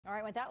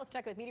right, with that, let's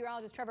check with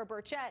meteorologist Trevor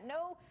Birchett.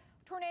 No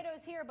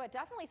tornadoes here, but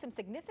definitely some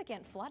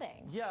significant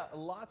flooding. Yeah,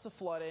 lots of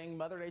flooding.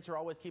 Mother Nature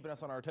always keeping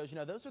us on our toes. You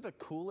know, those are the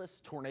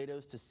coolest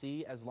tornadoes to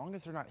see as long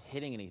as they're not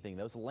hitting anything.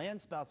 Those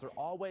land spouts are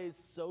always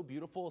so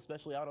beautiful,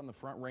 especially out on the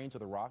Front Range of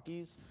the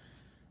Rockies.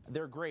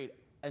 They're great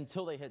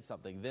until they hit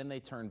something, then they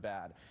turn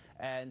bad.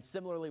 And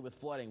similarly with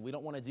flooding, we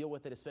don't want to deal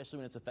with it, especially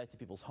when it's affected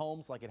people's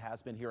homes like it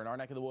has been here in our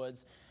neck of the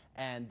woods.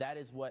 And that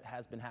is what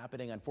has been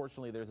happening.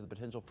 Unfortunately, there's the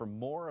potential for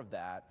more of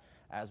that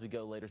as we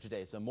go later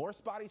today. So more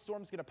spotty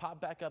storms going to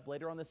pop back up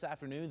later on this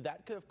afternoon.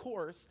 That could, of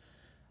course,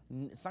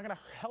 it's not going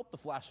to help the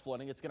flash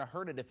flooding. It's going to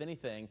hurt it, if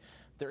anything.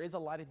 There is a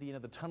light at the end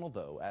of the tunnel,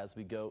 though, as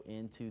we go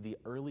into the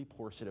early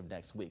portion of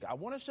next week. I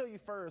want to show you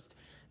first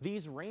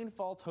these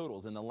rainfall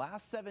totals. In the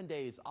last 7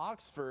 days,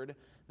 Oxford,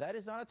 that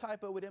is not a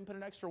typo. We didn't put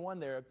an extra one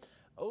there.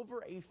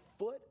 Over a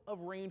foot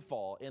of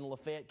rainfall in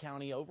Lafayette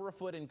County, over a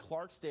foot in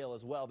Clarksdale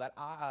as well. That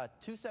Highway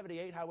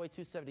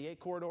 278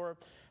 corridor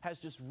has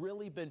just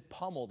really been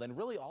pummeled, and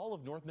really all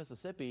of North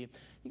Mississippi.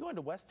 You go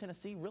into West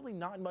Tennessee, really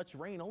not much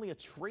rain, only a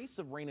trace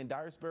of rain in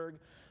Dyersburg,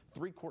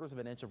 3/4 of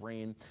an inch of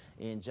rain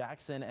in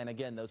Jackson. And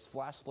again, those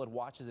flash flood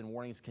watches and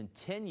warnings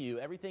continue.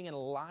 Everything in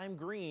lime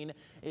green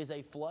is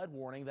a flood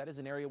warning. That is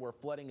an area where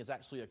flooding is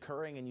actually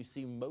occurring, and you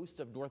see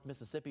most of North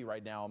Mississippi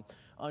right now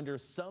under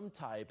some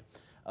type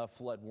of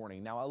flood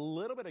warning. Now, a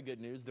little bit of good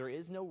news. There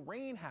is no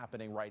rain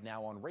happening right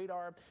now on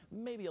radar.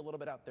 Maybe a little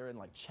bit out there in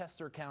like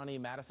Chester County,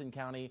 Madison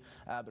County.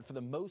 But for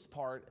the most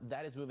part,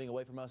 that is moving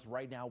away from us.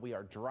 Right now, we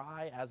are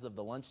dry as of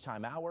the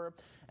lunchtime hour.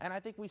 And I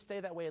think we stay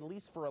that way at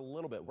least for a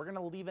little bit. We're going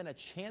to leave in a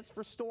chance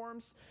for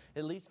storms,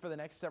 at least for the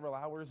next several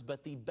hours.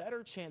 But the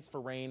better chance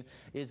for rain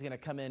is going to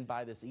come in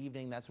by this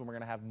evening. That's when we're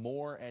going to have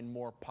more and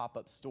more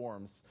pop-up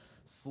storms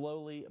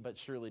slowly but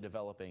surely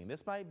developing.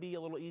 This might be a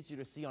little easier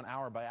to see on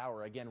hour by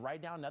hour. Again,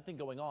 right now, nothing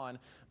going on.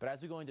 But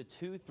as we go into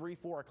 2, 3,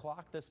 4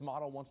 o'clock, this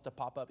model wants to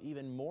pop up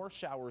even more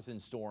showers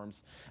and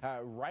storms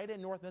right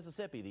in North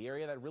Mississippi, the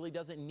area that really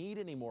doesn't need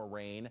any more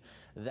rain.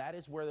 That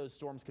is where those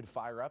storms could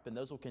fire up, and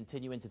those will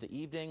continue into the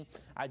evening.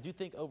 I do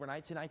think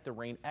overnight tonight the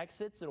rain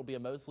exits. It'll be a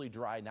mostly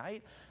dry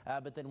night,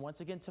 but then once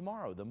again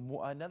tomorrow,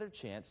 another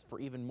chance for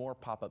even more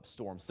pop-up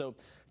storms. So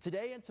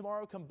today and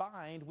tomorrow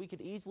combined, we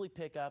could easily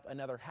pick up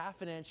another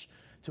 ½ inch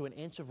to an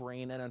inch of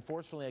rain, and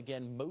unfortunately,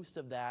 again, most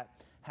of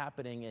that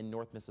happening in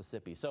North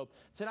Mississippi. So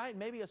tonight,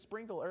 maybe a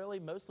sprinkle early,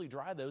 mostly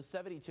dry though.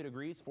 72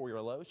 degrees for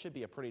your low. Should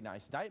be a pretty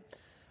nice night.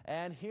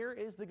 And here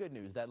is the good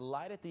news. That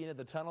light at the end of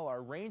the tunnel,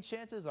 our rain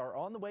chances are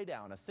on the way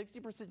down. A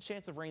 60%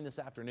 chance of rain this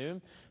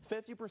afternoon,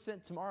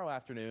 50% tomorrow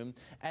afternoon,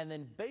 and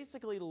then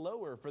basically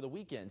lower for the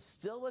weekend.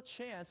 Still a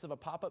chance of a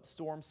pop-up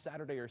storm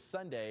Saturday or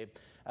Sunday,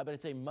 but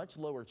it's a much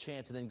lower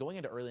chance. And then going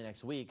into early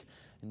next week,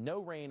 no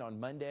rain on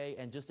Monday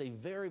and just a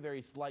very,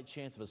 very slight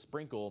chance of a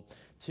sprinkle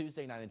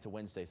Tuesday night into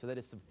Wednesday. So that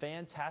is some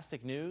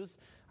fantastic news.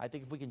 I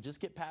think if we can just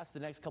get past the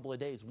next couple of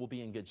days, we'll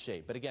be in good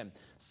shape. But again,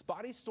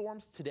 spotty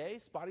storms today,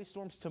 spotty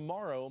storms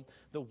tomorrow.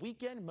 The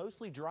weekend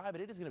mostly dry,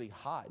 but it is going to be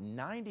hot.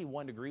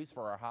 91 degrees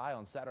for our high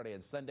on Saturday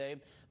and Sunday.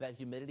 That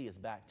humidity is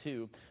back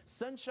too.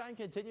 Sunshine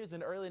continues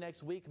in early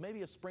next week,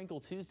 maybe a sprinkle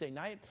Tuesday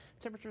night.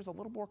 Temperatures a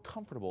little more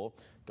comfortable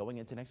going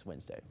into next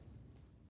Wednesday.